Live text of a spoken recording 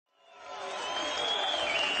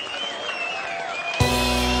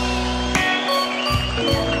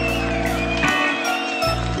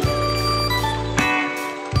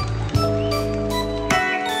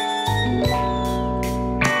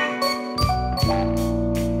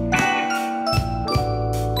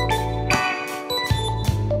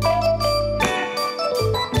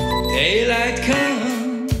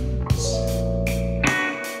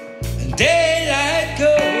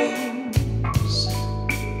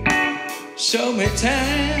Show me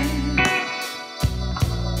time,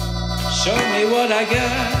 show me what I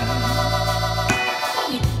got.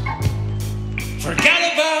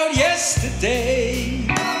 Forgot about yesterday,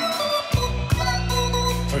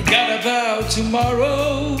 forgot about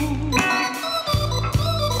tomorrow.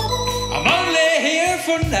 I'm only here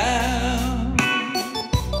for now,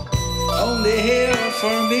 only here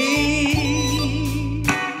for me.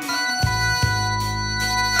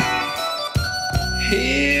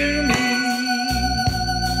 Hear me,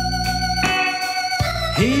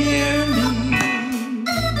 hear me,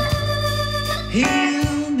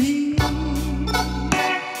 heal me.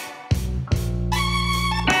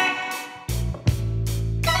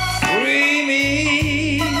 Free me.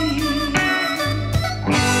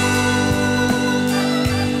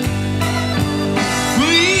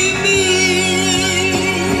 Free me.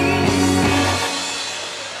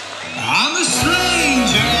 I'm a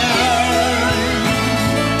stranger.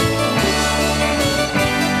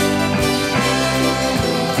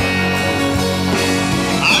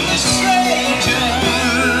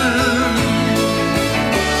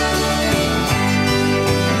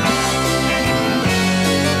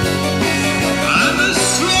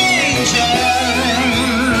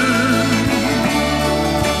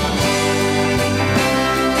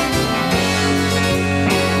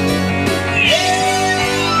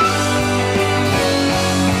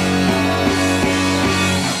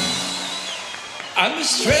 I'm a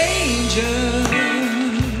stranger,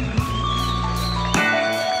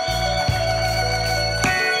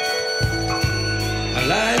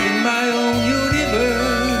 alive in my own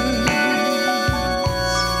universe,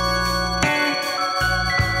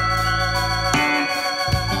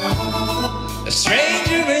 a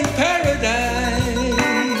stranger in paradise,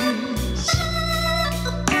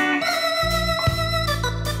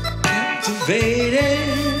 captivated,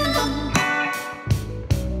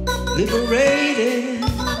 liberated,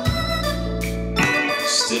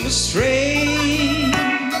 still a strange,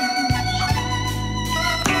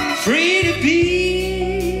 free to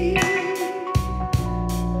be,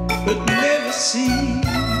 but never seen.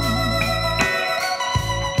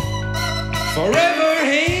 Forever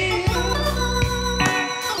here,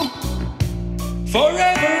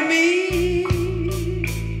 forever me.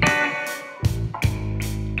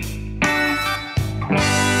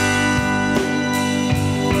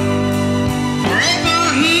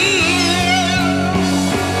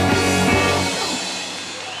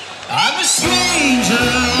 I'm a stranger.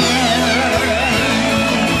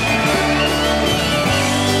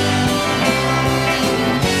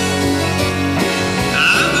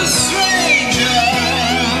 I'm a stranger.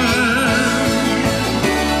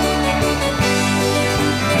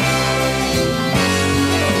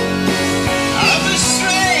 I'm a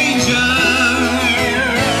stranger.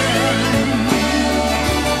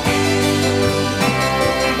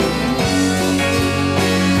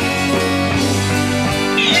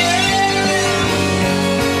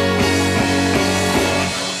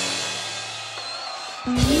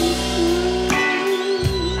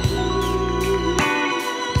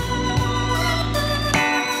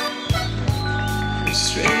 A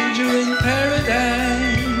stranger in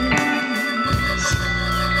paradise,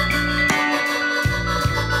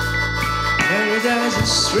 paradise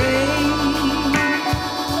is strange,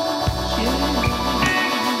 yeah.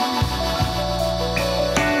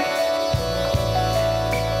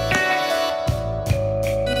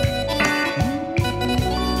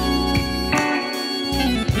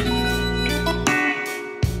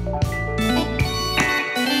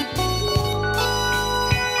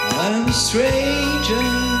 I'm a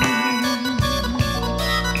stranger.